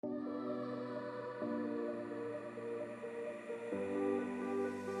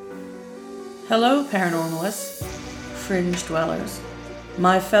Hello, paranormalists, fringe dwellers,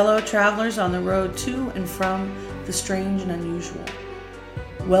 my fellow travelers on the road to and from the strange and unusual.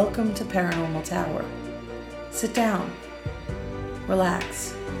 Welcome to Paranormal Tower. Sit down,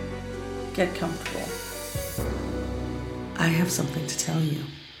 relax, get comfortable. I have something to tell you.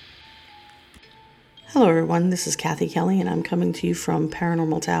 Hello everyone, this is Kathy Kelly and I'm coming to you from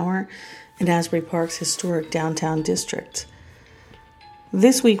Paranormal Tower in Asbury Park's historic downtown district.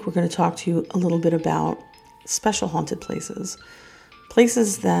 This week we're going to talk to you a little bit about special haunted places.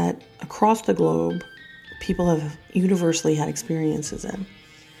 Places that across the globe people have universally had experiences in.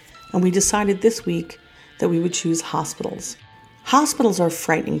 And we decided this week that we would choose hospitals. Hospitals are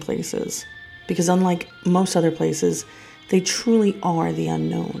frightening places because unlike most other places, they truly are the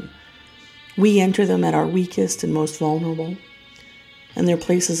unknown. We enter them at our weakest and most vulnerable, and they're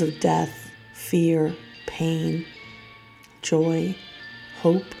places of death, fear, pain, joy,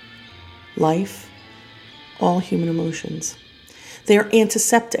 hope, life, all human emotions. They are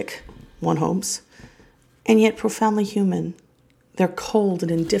antiseptic, one hopes, and yet profoundly human. They're cold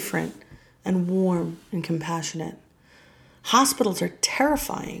and indifferent and warm and compassionate. Hospitals are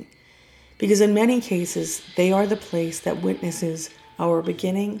terrifying because in many cases, they are the place that witnesses our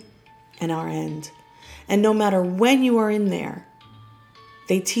beginning and our end. And no matter when you are in there,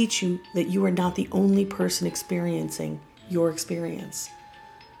 they teach you that you are not the only person experiencing your experience.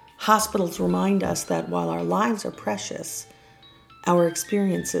 Hospitals remind us that while our lives are precious, our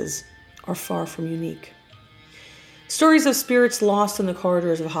experiences are far from unique. Stories of spirits lost in the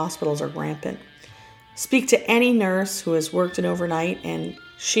corridors of hospitals are rampant. Speak to any nurse who has worked an overnight and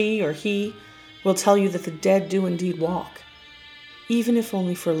she or he will tell you that the dead do indeed walk, even if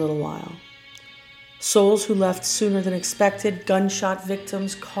only for a little while. Souls who left sooner than expected, gunshot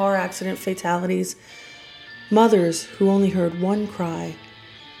victims, car accident fatalities, mothers who only heard one cry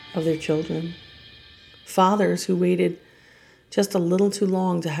of their children, fathers who waited just a little too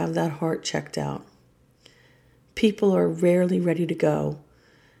long to have that heart checked out. People are rarely ready to go,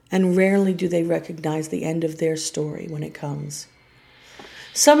 and rarely do they recognize the end of their story when it comes.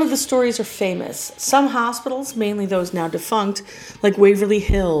 Some of the stories are famous. Some hospitals, mainly those now defunct, like Waverly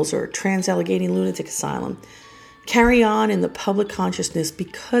Hills or Trans-Allegheny Lunatic Asylum, carry on in the public consciousness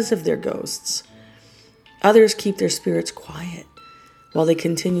because of their ghosts. Others keep their spirits quiet while they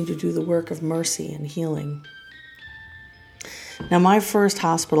continue to do the work of mercy and healing. Now, my first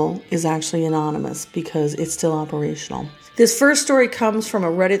hospital is actually anonymous because it's still operational. This first story comes from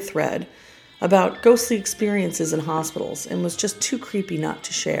a Reddit thread about ghostly experiences in hospitals and was just too creepy not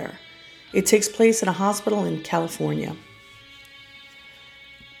to share. It takes place in a hospital in California.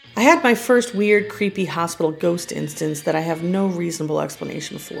 I had my first weird, creepy hospital ghost instance that I have no reasonable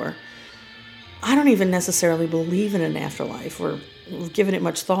explanation for. I don't even necessarily believe in an afterlife or given it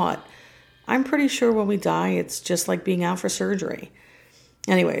much thought. I'm pretty sure when we die, it's just like being out for surgery.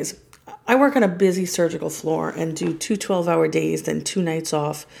 Anyways, I work on a busy surgical floor and do 2 12-hour days, then 2 nights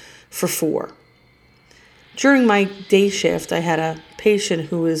off for 4. During my day shift, I had a patient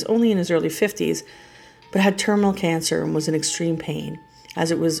who was only in his early 50s, but had terminal cancer and was in extreme pain,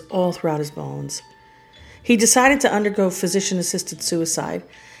 as it was all throughout his bones. He decided to undergo physician-assisted suicide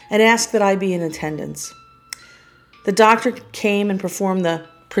and asked that I be in attendance. The doctor came and performed the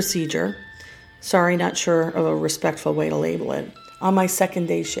procedure, sorry, not sure of a respectful way to label it, on my second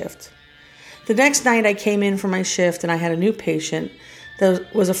day shift. The next night I came in for my shift and I had a new patient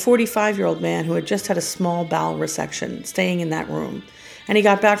that was a 45-year-old man who had just had a small bowel resection staying in that room. And he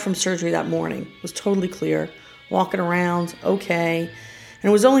got back from surgery that morning, was totally clear, walking around, okay,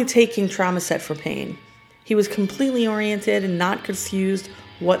 and was only taking Traumacet for pain. He was completely oriented and not confused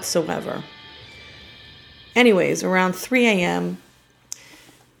whatsoever. Anyways, around 3 a.m.,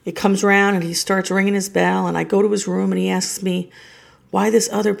 it comes around and he starts ringing his bell and I go to his room and he asks me why this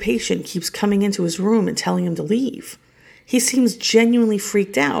other patient keeps coming into his room and telling him to leave. He seems genuinely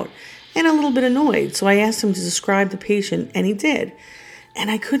freaked out and a little bit annoyed, so I asked him to describe the patient and he did.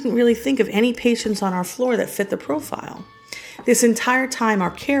 And I couldn't really think of any patients on our floor that fit the profile. This entire time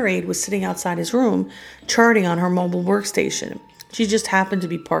our care aide was sitting outside his room charting on her mobile workstation. She just happened to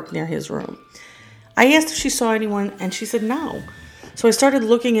be parked near his room. I asked if she saw anyone and she said no. So I started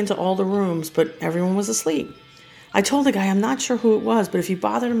looking into all the rooms, but everyone was asleep. I told the guy I'm not sure who it was, but if you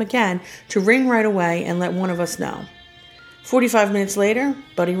bothered him again, to ring right away and let one of us know. 45 minutes later,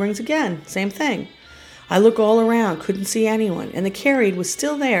 Buddy rings again, same thing. I look all around, couldn't see anyone, and the care aide was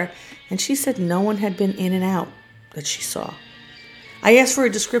still there, and she said no one had been in and out that she saw. I asked for a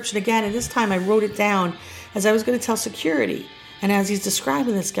description again, and this time I wrote it down as I was going to tell security. And as he's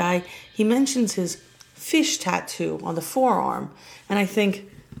describing this guy, he mentions his fish tattoo on the forearm. And I think,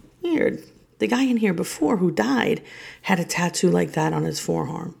 weird. The guy in here before who died had a tattoo like that on his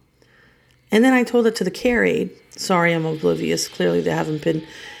forearm. And then I told it to the care aide. Sorry, I'm oblivious. Clearly they haven't been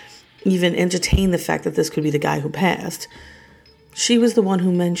even entertained the fact that this could be the guy who passed. She was the one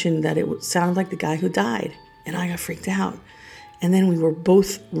who mentioned that it sounded like the guy who died. And I got freaked out. And then we were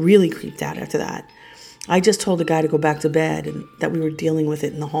both really creeped out after that. I just told the guy to go back to bed and that we were dealing with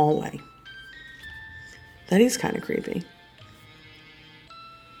it in the hallway. That is kind of creepy.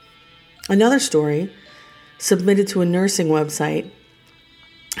 Another story, submitted to a nursing website,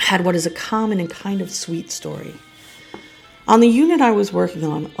 had what is a common and kind of sweet story. On the unit I was working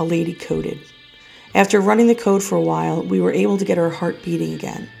on, a lady coded. After running the code for a while, we were able to get her heart beating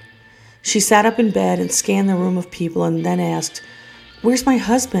again. She sat up in bed and scanned the room of people and then asked, "Where's my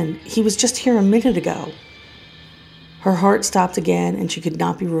husband? He was just here a minute ago." Her heart stopped again and she could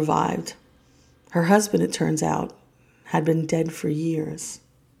not be revived. Her husband, it turns out, had been dead for years.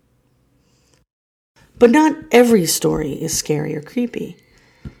 But not every story is scary or creepy.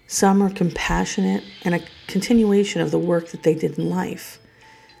 Some are compassionate and a continuation of the work that they did in life.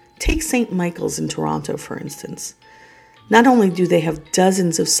 Take St. Michael's in Toronto, for instance. Not only do they have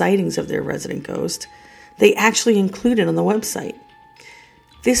dozens of sightings of their resident ghost, they actually include it on the website.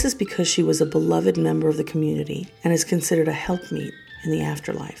 This is because she was a beloved member of the community and is considered a helpmeet in the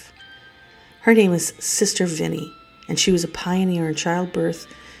afterlife. Her name is Sister Vinnie, and she was a pioneer in childbirth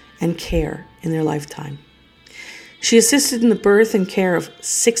and care in their lifetime. She assisted in the birth and care of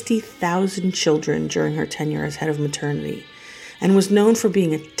 60,000 children during her tenure as head of maternity, and was known for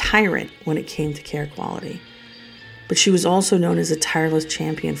being a tyrant when it came to care quality. But she was also known as a tireless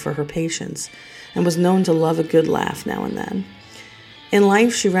champion for her patients, and was known to love a good laugh now and then. In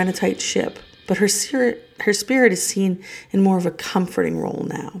life, she ran a tight ship, but her spirit is seen in more of a comforting role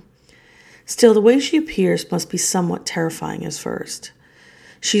now. Still, the way she appears must be somewhat terrifying at first.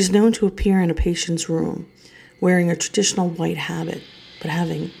 She is known to appear in a patient's room, wearing a traditional white habit, but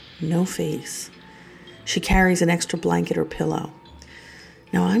having no face. She carries an extra blanket or pillow.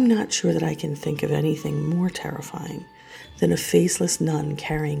 Now, I'm not sure that I can think of anything more terrifying than a faceless nun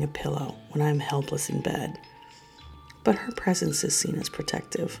carrying a pillow when I'm helpless in bed. But her presence is seen as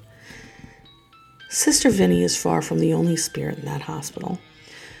protective. Sister Vinnie is far from the only spirit in that hospital,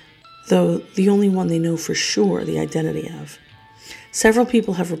 though the only one they know for sure the identity of. Several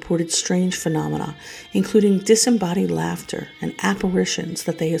people have reported strange phenomena, including disembodied laughter and apparitions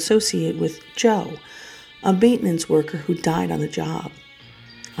that they associate with Joe, a maintenance worker who died on the job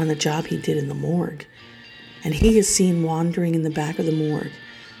he did in the morgue. And he is seen wandering in the back of the morgue,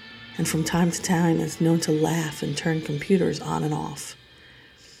 and from time to time is known to laugh and turn computers on and off.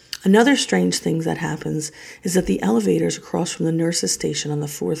 Another strange thing that happens is that the elevators across from the nurses' station on the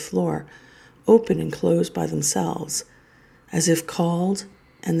 4th floor open and close by themselves, as if called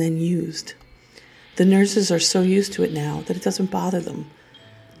and then used. The nurses are so used to it now that it doesn't bother them,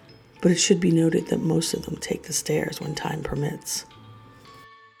 but it should be noted that most of them take the stairs when time permits.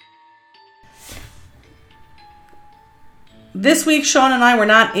 This week, Sean and I were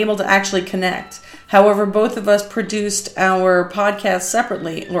not able to actually connect. However, both of us produced our podcast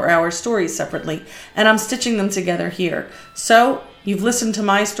separately, or our stories separately, and I'm stitching them together here. So, you've listened to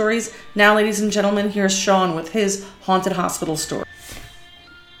my stories. Now, ladies and gentlemen, here's Sean with his haunted hospital story.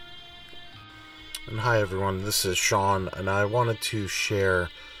 And hi, everyone. This is Sean, and I wanted to share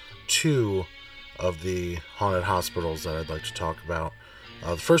 2 of the haunted hospitals that I'd like to talk about.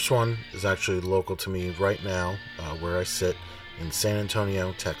 The first one is actually local to me right now, where I sit in San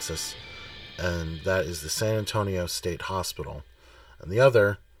Antonio, Texas, and that is the San Antonio State Hospital. And the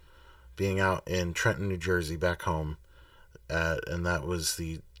other being out in Trenton, New Jersey, back home, and that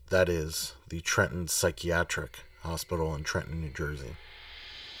is the Trenton Psychiatric Hospital in Trenton, New Jersey.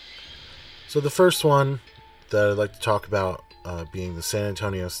 So the first one that I'd like to talk about being the San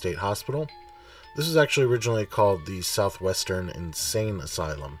Antonio State Hospital. This was actually originally called the Southwestern Insane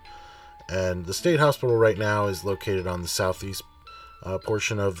Asylum, and the state hospital right now is located on the southeast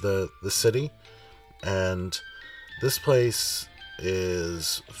portion of the city, and this place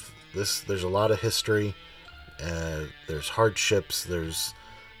there's a lot of history, there's hardships, there's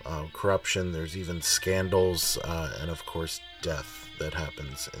corruption, there's even scandals, and of course death that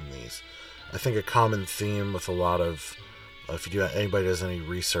happens in these. I think a common theme with a lot of, if anybody does any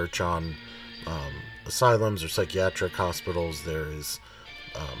research on asylums or psychiatric hospitals, there is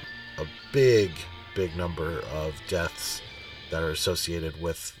a big number of deaths that are associated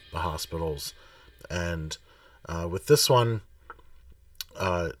with the hospitals. And with this one,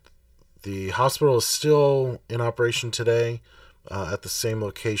 the hospital is still in operation today at the same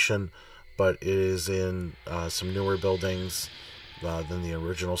location, but it is in some newer buildings than the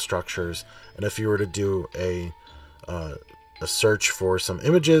original structures, And if you were to do a search for some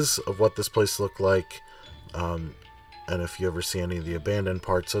images of what this place looked like, and if you ever see any of the abandoned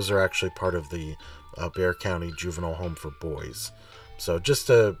parts, those are actually part of the Bexar County Juvenile Home for Boys. So just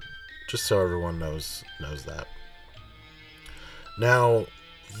so everyone knows that. Now,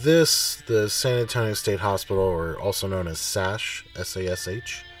 the San Antonio State Hospital, or also known as SASH,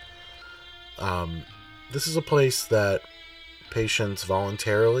 S-A-S-H, this is a place that patients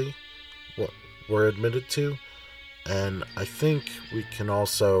voluntarily were admitted to, and I think we can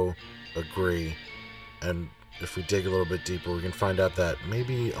also agree, and if we dig a little bit deeper, we can find out that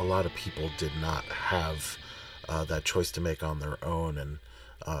maybe a lot of people did not have that choice to make on their own, and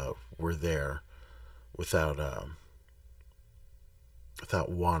were there without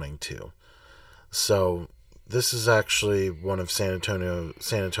wanting to. So this is actually one of San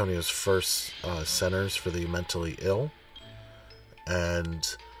Antonio's first centers for the mentally ill, and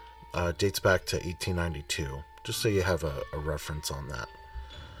dates back to 1892, just so you have a reference on that.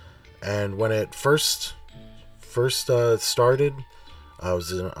 And when it first started, I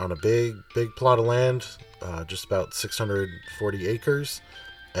was on a big plot of land, just about 640 acres,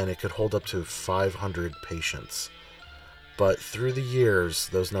 and it could hold up to 500 patients. But through the years,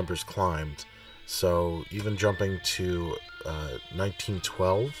 those numbers climbed. So even jumping to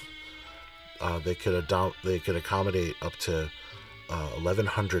 1912, they could accommodate up to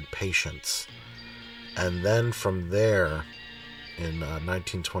 1,100 patients. And then from there, in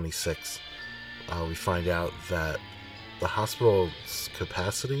 1926, we find out that the hospital's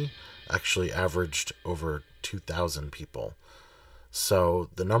capacity actually averaged over 2,000 people. So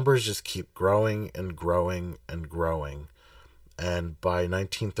the numbers just keep growing and growing and growing. And by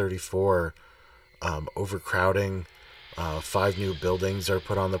 1934, overcrowding, 5 new buildings are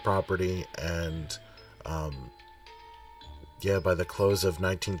put on the property, and by the close of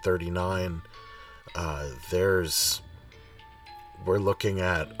 1939, we're looking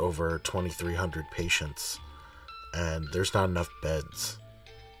at over 2,300 patients, and there's not enough beds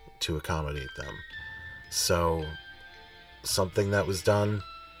to accommodate them. So something that was done,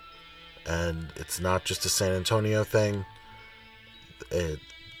 and it's not just a San Antonio thing.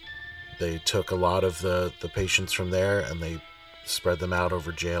 They took a lot of the patients from there and they spread them out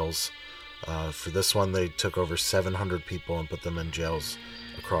over jails. For this one, they took over 700 people and put them in jails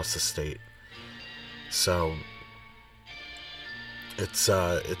across the state. So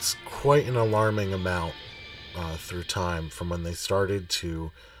it's quite an alarming amount through time, from when they started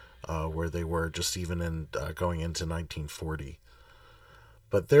to where they were just even in going into 1940.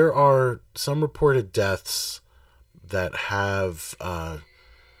 But there are some reported deaths that have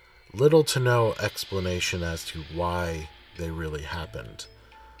little to no explanation as to why they really happened.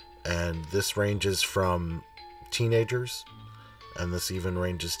 And this ranges from teenagers, and this even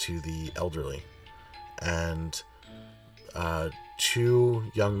ranges to the elderly. And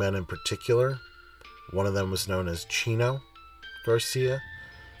 2 young men in particular, one of them was known as Chino Garcia.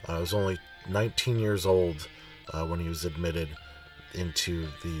 He was only 19 years old when he was admitted into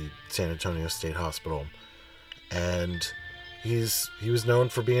the San Antonio State Hospital. And he was known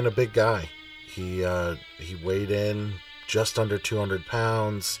for being a big guy. He weighed in just under 200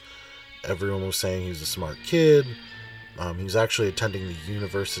 pounds. Everyone was saying he was a smart kid. He was actually attending the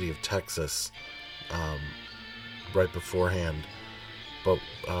University of Texas right beforehand. But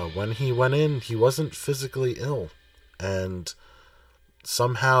when he went in, he wasn't physically ill. And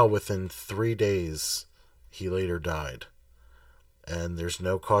somehow within 3 days, he later died. And there's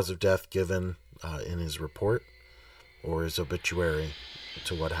no cause of death given in his report or his obituary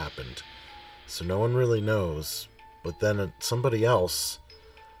to what happened. So no one really knows. But then somebody else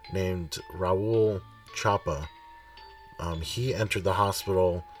named Raul Chapa, he entered the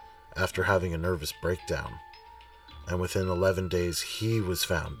hospital after having a nervous breakdown. And within 11 days, he was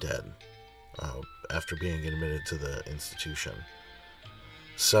found dead after being admitted to the institution.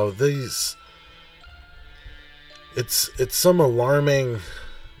 So it's some alarming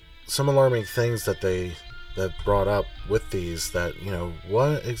things that brought up with these, that,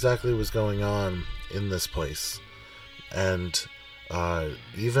 what exactly was going on in this place. And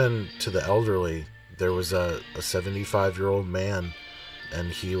even to the elderly, there was a 75-year-old man,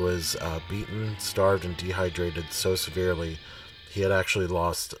 and he was beaten, starved, and dehydrated so severely, he had actually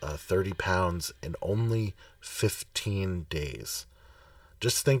lost 30 pounds in only 15 days.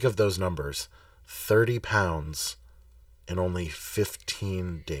 Just think of those numbers. 30 pounds in only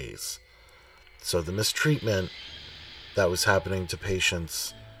 15 days. So the mistreatment that was happening to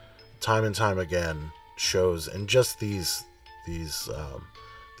patients time and time again shows in just these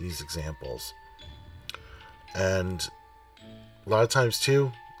examples. And a lot of times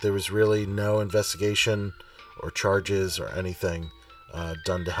too, there was really no investigation or charges or anything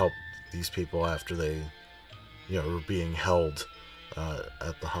done to help these people after they, were being held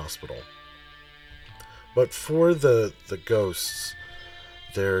at the hospital. But for the ghosts,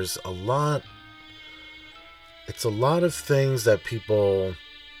 there's a lot. It's a lot of things that people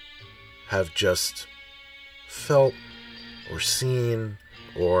have just felt or seen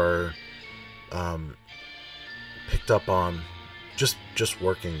or picked up on just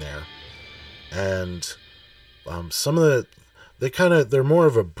working there. And some of they're more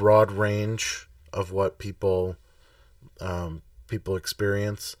of a broad range of what people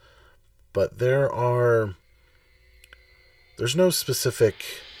experience, but there's no specific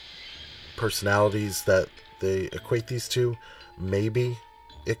personalities that they equate these to. Maybe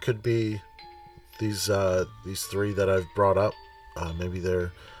it could be these three that I've brought up. Maybe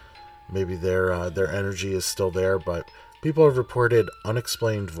their energy is still there, but people have reported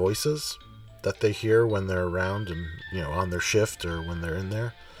unexplained voices that they hear when they're around and on their shift or when they're in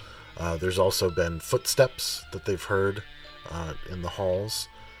there. There's also been footsteps that they've heard in the halls,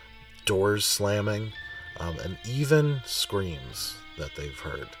 doors slamming, and even screams that they've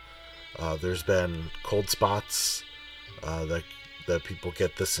heard. There's been cold spots that people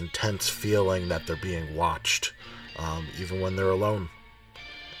get this intense feeling that they're being watched, even when they're alone.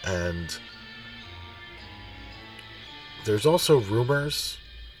 And there's also rumors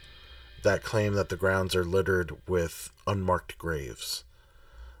that claim that the grounds are littered with unmarked graves.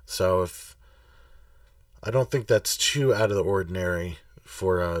 So I don't think that's too out of the ordinary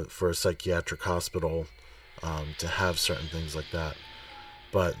for a psychiatric hospital to have certain things like that.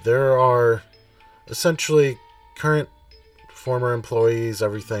 But there are essentially current, former employees,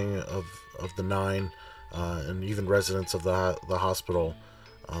 everything of the 9, and even residents of the hospital,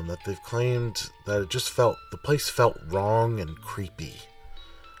 that they've claimed that the place felt wrong and creepy.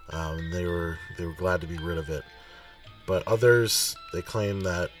 And they were glad to be rid of it. But others, they claim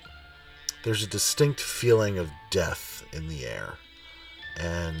that there's a distinct feeling of death in the air.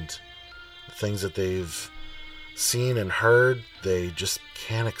 And the things that they've seen and heard, they just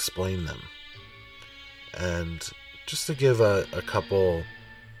can't explain them. And just to give a couple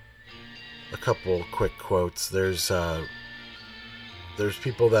quick quotes, there's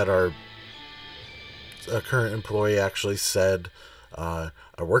people that are, a current employee actually said, I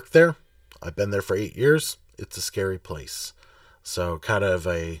worked there, I've been there for 8 years, it's a scary place. So kind of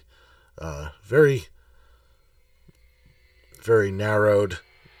a very, very narrowed,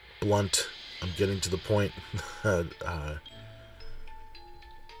 blunt, I'm getting to the point,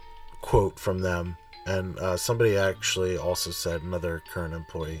 quote from them. And somebody actually also said, another current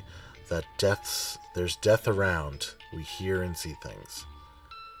employee, that there's death around, we hear and see things.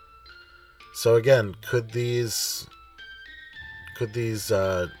 So again, could these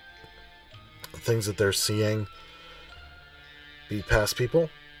things that they're seeing be past people?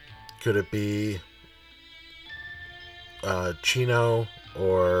 Could it be Chino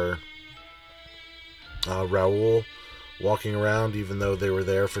or Raul walking around even though they were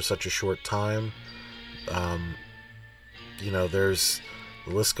there for such a short time?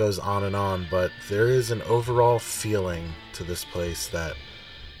 The list goes on and on, but there is an overall feeling to this place that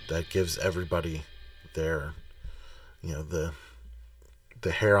gives everybody their, the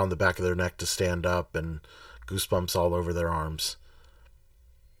hair on the back of their neck to stand up and goosebumps all over their arms.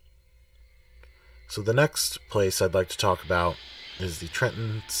 So the next place I'd like to talk about is the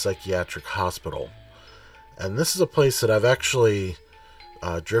Trenton Psychiatric Hospital. And this is a place that I've actually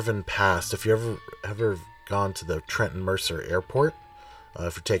driven past. If you ever gone to the Trenton Mercer Airport,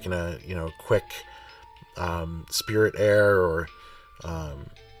 if you're taking a quick Spirit Air or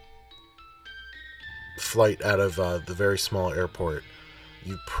flight out of the very small airport,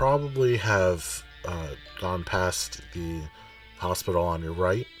 you probably have gone past the hospital on your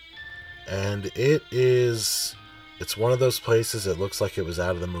right, and it's one of those places. It looks like it was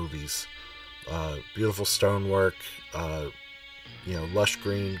out of the movies. Beautiful stonework, lush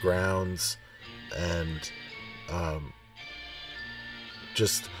green grounds, and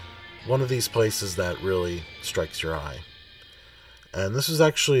just one of these places that really strikes your eye. And this was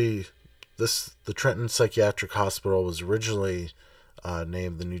actually the Trenton Psychiatric Hospital was originally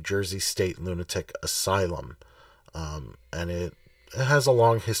named the New Jersey State Lunatic Asylum, and it has a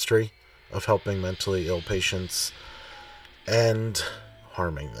long history of helping mentally ill patients and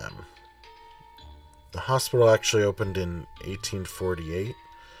harming them. The hospital actually opened in 1848,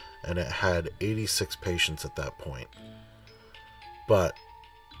 and it had 86 patients at that point. But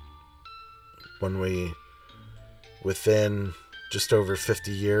within just over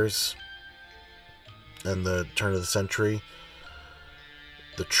 50 years and the turn of the century,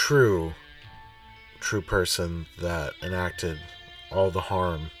 the true person that enacted all the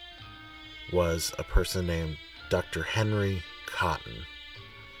harm was a person named Dr. Henry Cotton.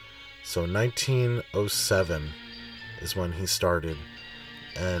 So 1907 is when he started,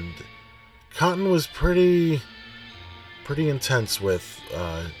 and Cotton was pretty intense with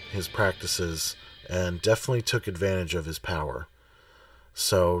his practices and definitely took advantage of his power.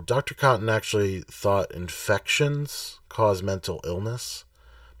 So Dr. Cotton actually thought infections cause mental illness,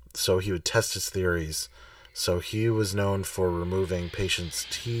 so he would test his theories. So he was known for removing patients'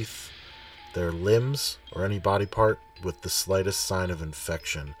 teeth, their limbs, or any body part with the slightest sign of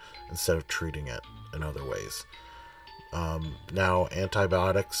infection instead of treating it in other ways. Now,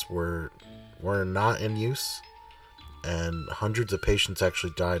 antibiotics were not in use, and hundreds of patients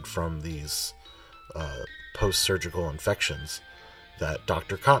actually died from these post-surgical infections that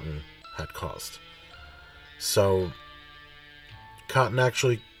Dr. Cotton had caused. So Cotton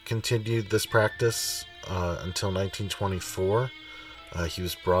actually continued this practice until 1924. He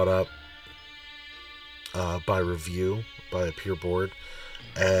was brought up by review by a peer board,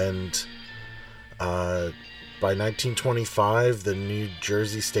 and by 1925 the New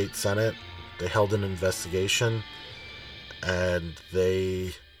Jersey State Senate, they held an investigation, and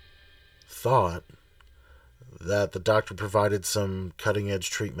they thought that the doctor provided some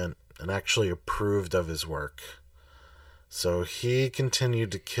cutting-edge treatment and actually approved of his work. So he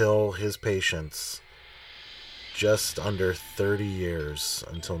continued to kill his patients just under 30 years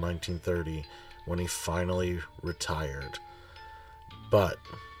until 1930, when he finally retired. But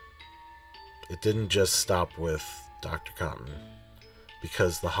it didn't just stop with Dr. Cotton,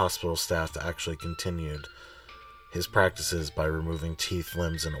 because the hospital staff actually continued his practices by removing teeth,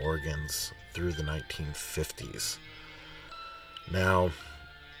 limbs, and organs through the 1950s. Now,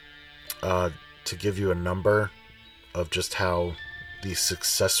 to give you a number of just how the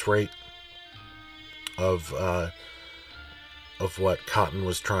success rate of what Cotton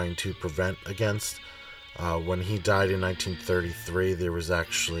was trying to prevent against, when he died in 1933, there was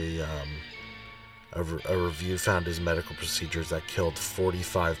actually a review found his medical procedures that killed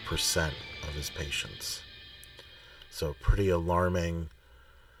 45% of his patients. So pretty alarming,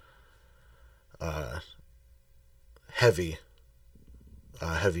 heavy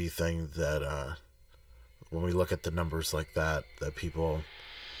thing that when we look at the numbers like that people,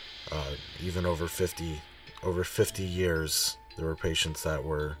 even over 50 years, there were patients that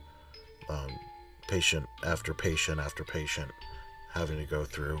were patient after patient after patient having to go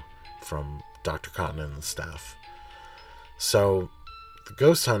through from Dr. Cotton and the staff. So the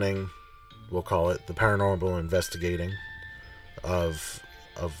ghost hunting, we'll call it, the paranormal investigating of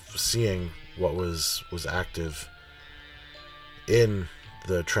seeing what was active in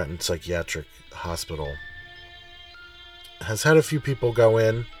the Trenton Psychiatric Hospital, has had a few people go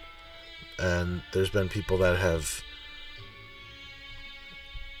in, and there's been people that have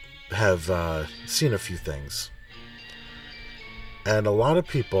seen a few things. And a lot of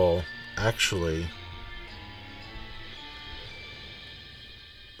people actually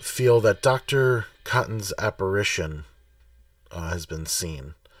feel that Dr. Cotton's apparition has been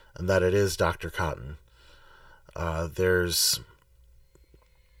seen, and that it is Dr. Cotton.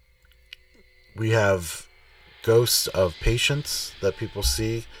 We have ghosts of patients that people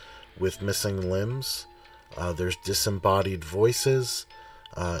see with missing limbs. There's disembodied voices,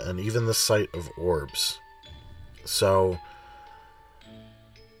 and even the sight of orbs. So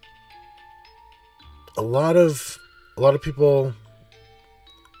a lot of people,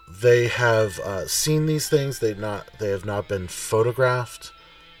 they have seen these things. They have not been photographed.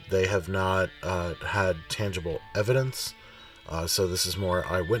 They have not had tangible evidence. So this is more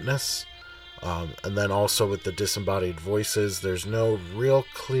eyewitness. And then also with the disembodied voices, there's no real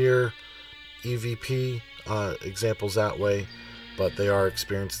clear EVP examples that way, but they are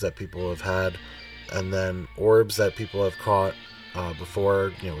experiences that people have had. And then orbs that people have caught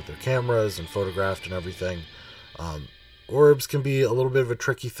before, with their cameras and photographed and everything. Orbs can be a little bit of a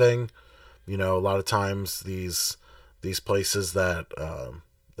tricky thing. A lot of times these places that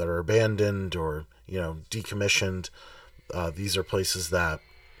are abandoned or decommissioned, these are places that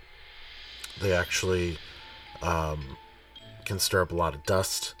they actually can stir up a lot of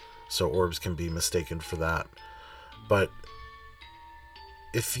dust, so orbs can be mistaken for that. But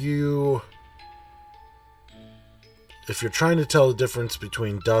if you're trying to tell the difference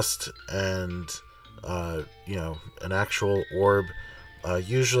between dust and an actual orb,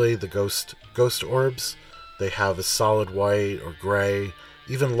 usually the ghost orbs, they have a solid white or gray,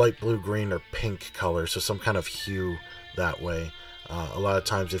 even light blue, green, or pink color, so some kind of hue that way. A lot of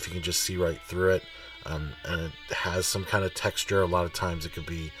times, if you can just see right through it, and it has some kind of texture. A lot of times it could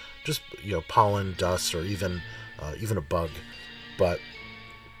be just pollen, dust, or even a bug. But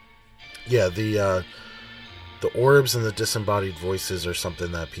yeah, the orbs and the disembodied voices are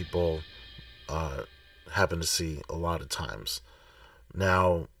something that people happen to see a lot of times.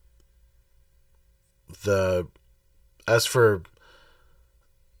 Now, as for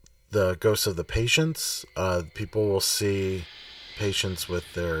the ghosts of the patients, people will see patients with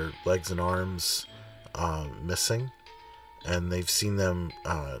their legs and arms missing, and they've seen them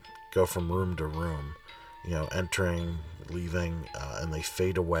go from room to room, entering, leaving, and they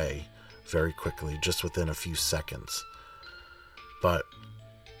fade away very quickly, just within a few seconds. But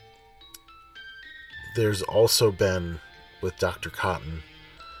there's also been, with Dr. Cotton,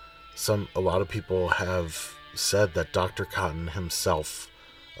 a lot of people have said that Dr. Cotton himself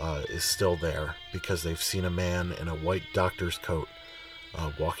is still there, because they've seen a man in a white doctor's coat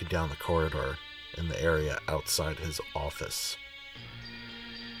walking down the corridor in the area outside his office.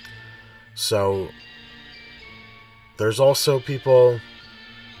 So there's also people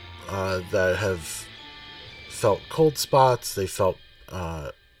that have felt cold spots. They felt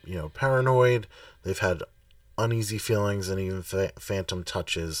paranoid. They've had uneasy feelings and even phantom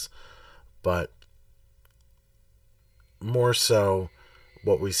touches. But more so,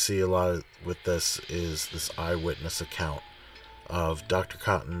 what we see a lot with this is this eyewitness account of Dr.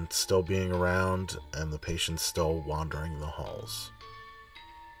 Cotton still being around and the patients still wandering the halls.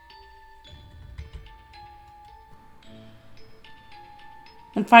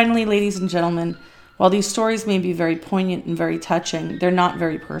 And finally, ladies and gentlemen, while these stories may be very poignant and very touching, they're not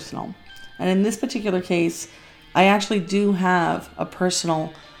very personal. And in this particular case, I actually do have a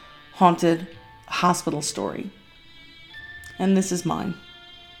personal haunted hospital story. And this is mine.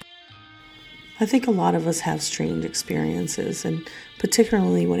 I think a lot of us have strange experiences, and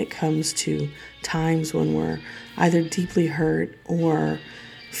particularly when it comes to times when we're either deeply hurt or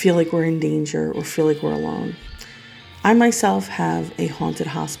feel like we're in danger or feel like we're alone. I myself have a haunted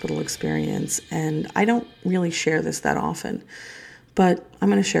hospital experience, and I don't really share this that often, but I'm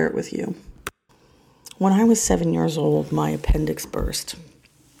going to share it with you. When I was 7 years old, my appendix burst,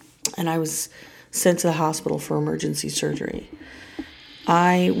 and I was sent to the hospital for emergency surgery.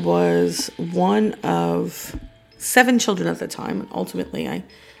 I was one of 7 children at the time. Ultimately, I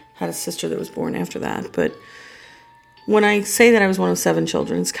had a sister that was born after that. But when I say that I was one of 7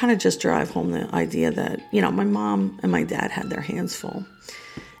 children, it's kind of just drive home the idea that, my mom and my dad had their hands full.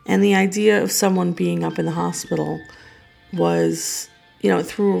 And the idea of someone being up in the hospital was, it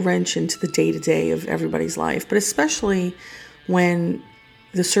threw a wrench into the day-to-day of everybody's life. But especially when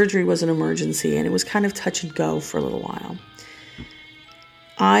the surgery was an emergency and it was kind of touch and go for a little while.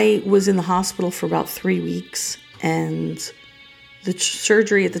 I was in the hospital for about 3 weeks, and the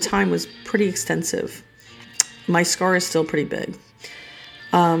surgery at the time was pretty extensive. My scar is still pretty big.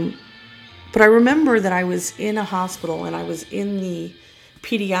 But I remember that I was in a hospital, and I was in the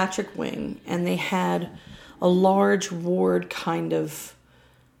pediatric wing, and they had a large ward kind of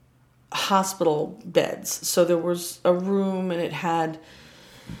hospital beds. So there was a room, and it had,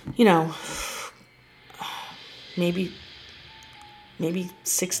 maybe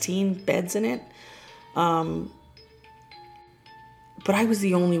 16 beds in it. But I was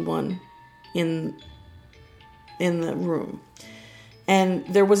the only one in the room. And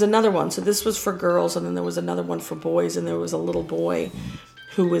there was another one. So this was for girls, and then there was another one for boys, and there was a little boy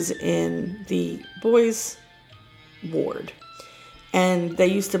who was in the boys' ward. And they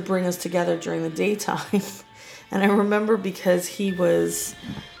used to bring us together during the daytime. And I remember because he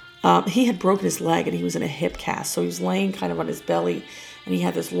had broken his leg and he was in a hip cast. So he was laying kind of on his belly, and he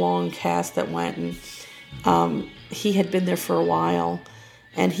had this long cast that went, and he had been there for a while,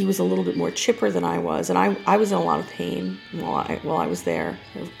 and he was a little bit more chipper than I was. And I was in a lot of pain while I was there,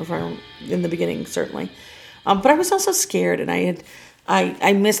 in the beginning, certainly. But I was also scared, and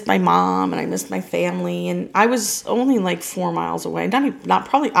I missed my mom, and I missed my family, and I was only like 4 miles away.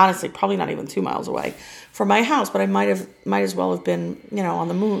 Probably not even 2 miles away from my house, but I might as well have been, on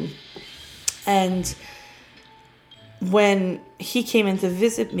the moon. And when he came in to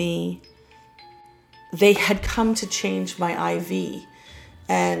visit me, they had come to change my IV,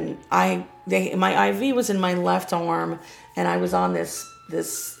 and my IV was in my left arm, and I was on this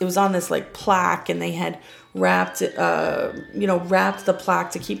like plaque, and they had wrapped the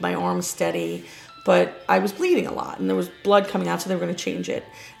plaque to keep my arm steady, but I was bleeding a lot, and there was blood coming out, so they were going to change it,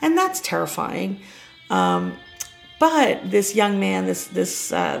 and that's terrifying. But this young man,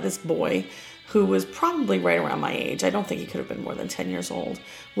 this boy, who was probably right around my age, I don't think he could have been more than 10 years old,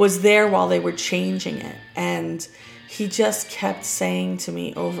 was there while they were changing it, and he just kept saying to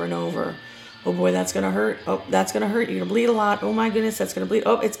me over and over, Oh boy, that's going to hurt. Oh, that's going to hurt. You're going to bleed a lot. Oh my goodness, that's going to bleed.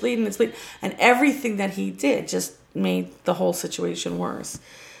 Oh, it's bleeding. And everything that he did just made the whole situation worse.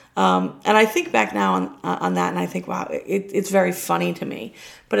 And I think back now on that, and I think, wow, it's very funny to me.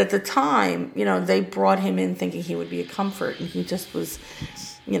 But at the time, they brought him in thinking he would be a comfort, and he just was,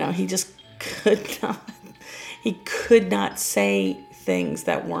 he just could not say things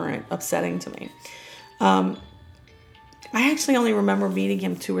that weren't upsetting to me. I actually only remember meeting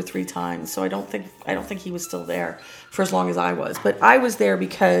him 2 or 3 times, so I don't think he was still there for as long as I was. But I was there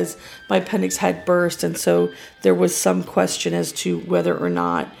because my appendix had burst, and so there was some question as to whether or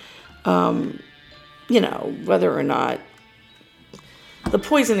not, the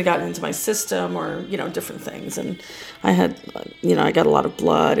poison had gotten into my system, or different things. And I had, I got a lot of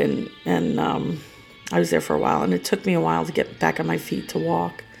blood, and I was there for a while, and it took me a while to get back on my feet to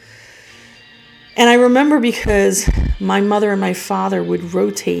walk. And I remember because my mother and my father would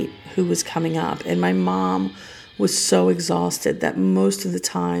rotate who was coming up. And my mom was so exhausted that most of the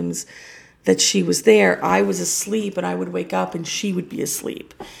times that she was there, I was asleep and I would wake up and she would be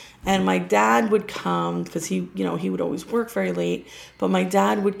asleep. And my dad would come because he would always work very late. But my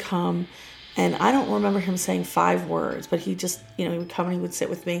dad would come, and I don't remember him saying 5 words, but he just, he would come and he would sit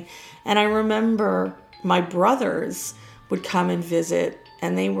with me. And I remember my brothers would come and visit,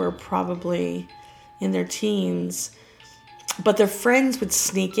 and they were probably in their teens, but their friends would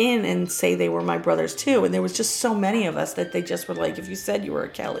sneak in and say they were my brothers too. And there was just so many of us that they just were like, if you said you were a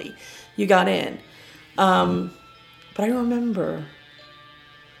Kelly, you got in. But I remember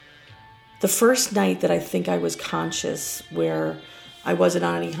the first night that I think I was conscious, where I wasn't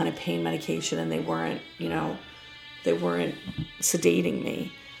on any kind of pain medication and they weren't sedating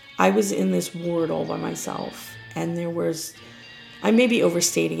me. I was in this ward all by myself, and I may be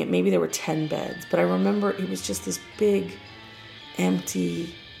overstating it. Maybe there were 10 beds, but I remember it was just this big,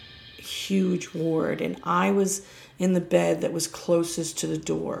 empty, huge ward. And I was in the bed that was closest to the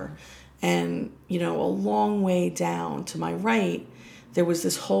door. And, a long way down to my right, there was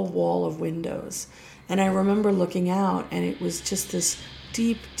this whole wall of windows. And I remember looking out, and it was just this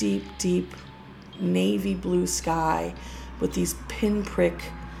deep, deep, deep navy blue sky with these pinprick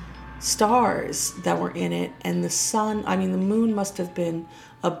stars that were in it, and the moon must have been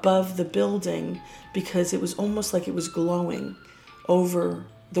above the building because it was almost like it was glowing over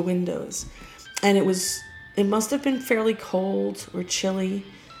the windows. And it must have been fairly cold or chilly,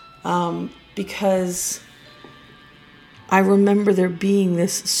 because I remember there being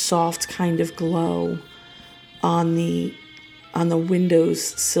this soft kind of glow on the windows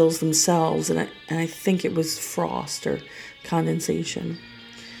sills themselves, and I think it was frost or condensation.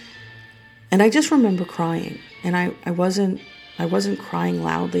 And I just remember crying, and I wasn't crying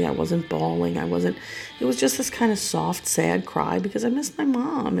loudly. I wasn't bawling. It was just this kind of soft, sad cry because I missed my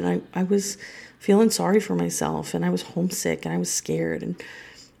mom, and I was feeling sorry for myself, and I was homesick, and I was scared. And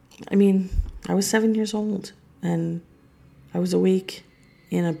I was 7 years old, and I was awake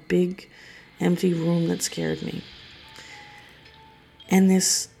in a big, empty room that scared me. And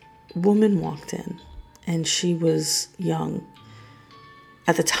this woman walked in, and she was young.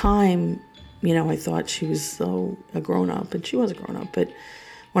 At the time, I thought she was a grown-up, and she was a grown-up. But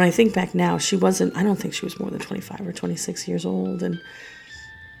when I think back now, I don't think she was more than 25 or 26 years old. And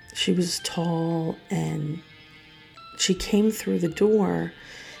she was tall, and she came through the door,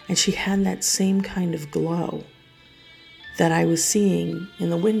 and she had that same kind of glow that I was seeing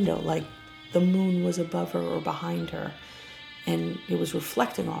in the window, like the moon was above her or behind her, and it was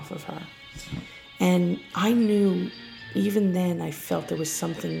reflecting off of her. And I knew, even then, I felt there was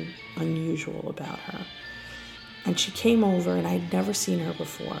something unusual about her. And she came over, and I had never seen her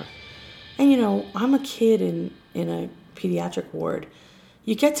before. And, I'm a kid in a pediatric ward.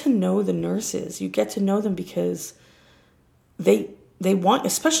 You get to know the nurses. You get to know them because they want,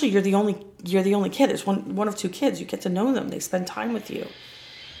 especially you're the only kid. There's one of 2 kids. You get to know them. They spend time with you.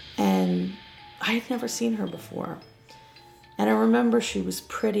 And I had never seen her before. And I remember she was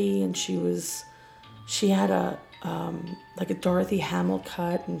pretty, and she had a Dorothy Hamill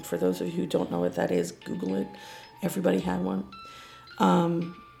cut. And for those of you who don't know what that is, Google it. Everybody had one.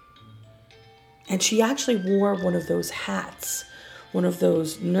 And she actually wore one of those hats, one of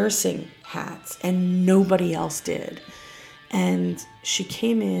those nursing hats, and nobody else did. And she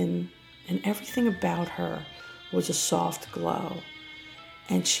came in, and everything about her was a soft glow.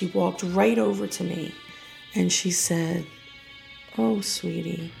 And she walked right over to me, and she said, "Oh,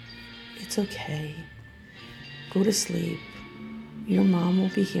 sweetie, it's okay. Go to sleep. Your mom will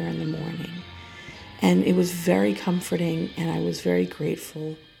be here in the morning." And it was very comforting, and I was very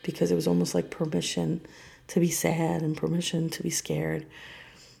grateful because it was almost like permission to be sad and permission to be scared.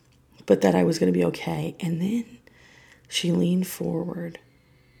 but that I was going to be okay. And then she leaned forward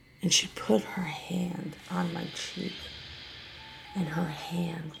and she put her hand on my cheek, and her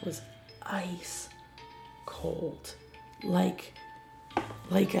hand was ice cold, like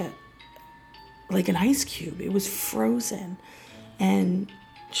an ice cube. It was frozen. And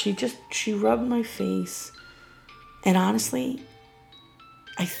she rubbed my face, and honestly,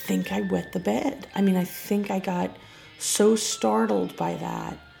 I think I wet the bed. I mean, I think I got so startled by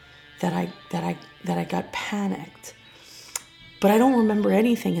that I got panicked. But I don't remember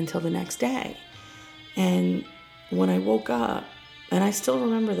anything until the next day. And when I woke up, and I still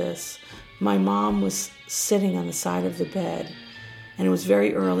remember this, my mom was sitting on the side of the bed, and it was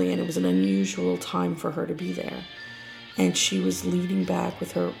very early, and it was an unusual time for her to be there. And she was leaning back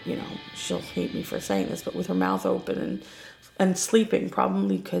with her, she'll hate me for saying this, but with her mouth open and sleeping,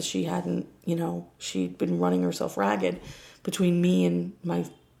 probably because she hadn't, she'd been running herself ragged between me and my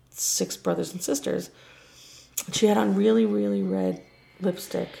 6 brothers and sisters. She had on really, really red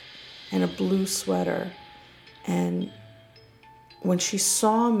lipstick and a blue sweater. And when she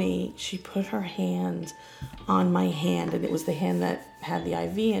saw me, she put her hand on my hand, and it was the hand that had the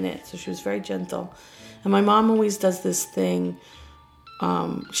IV in it. So she was very gentle. And my mom always does this thing.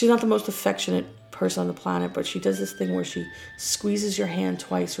 She's not the most affectionate person on the planet, but she does this thing where she squeezes your hand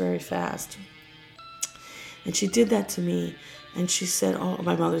twice very fast. And she did that to me. And she said,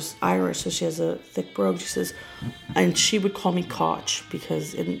 my mother's Irish, so she has a thick brogue. She says, and she would call me Koch,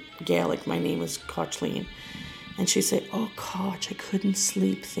 because in Gaelic, my name is Kochleen. And she'd say, "Oh, Koch, I couldn't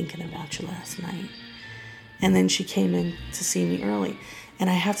sleep thinking about you last night." And then she came in to see me early. And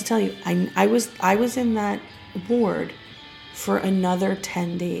I have to tell you, I was in that ward for another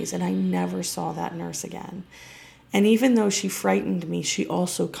 10 days, and I never saw that nurse again. And even though she frightened me, she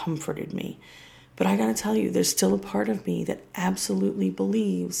also comforted me. But I got to tell you, there's still a part of me that absolutely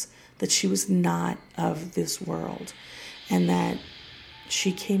believes that she was not of this world, and that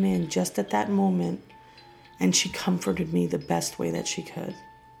she came in just at that moment and she comforted me the best way that she could.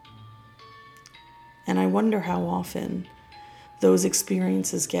 And I wonder how often those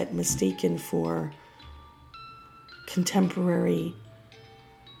experiences get mistaken for contemporary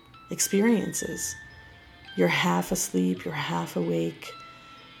experiences. You're half asleep, you're half awake,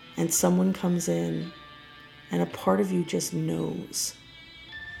 and someone comes in, and a part of you just knows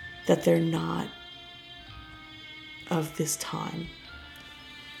that they're not of this time.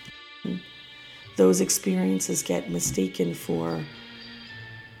 Those experiences get mistaken for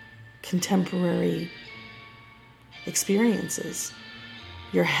contemporary experiences.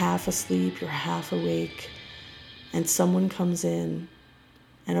 You're half asleep, you're half awake, and someone comes in,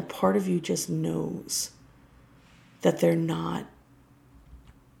 and a part of you just knows that they're not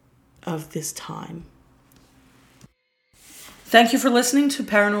of this time. Thank you for listening to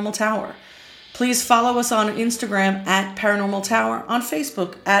Paranormal Tower. Please follow us on Instagram at Paranormal Tower, on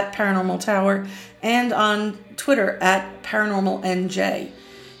Facebook at Paranormal Tower, and on Twitter at ParanormalNJ.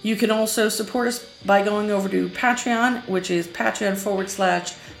 You can also support us by going over to Patreon, which is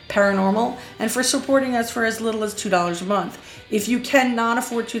Patreon.com/paranormal, and for supporting us for as little as $2 a month. If you cannot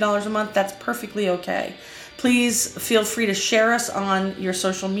afford $2 a month, that's perfectly okay. Please feel free to share us on your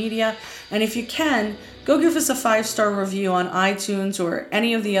social media, and if you can, go give us a 5-star review on iTunes or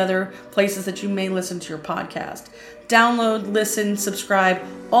any of the other places that you may listen to your podcast. Download, listen, subscribe.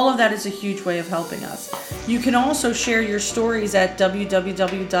 All of that is a huge way of helping us. You can also share your stories at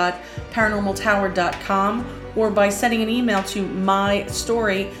www.paranormaltower.com or by sending an email to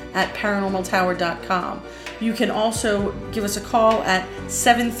mystory@paranormaltower.com. You can also give us a call at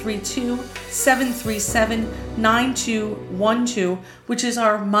 732-737-9212, which is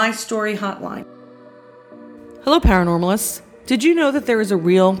our My Story hotline. Hello, paranormalists. Did you know that there is a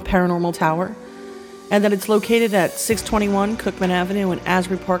real paranormal tower? And that it's located at 621 Cookman Avenue in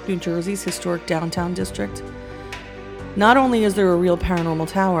Asbury Park, New Jersey's historic downtown district? Not only is there a real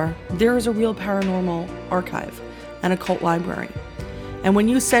paranormal tower, there is a real paranormal archive and a cult library. And when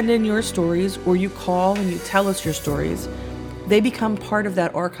you send in your stories, or you call and you tell us your stories, they become part of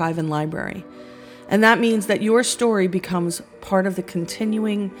that archive and library. And that means that your story becomes part of the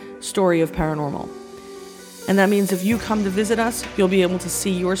continuing story of paranormal. And that means if you come to visit us, you'll be able to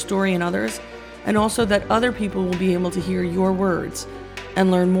see your story and others, and also that other people will be able to hear your words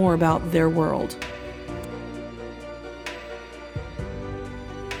and learn more about their world.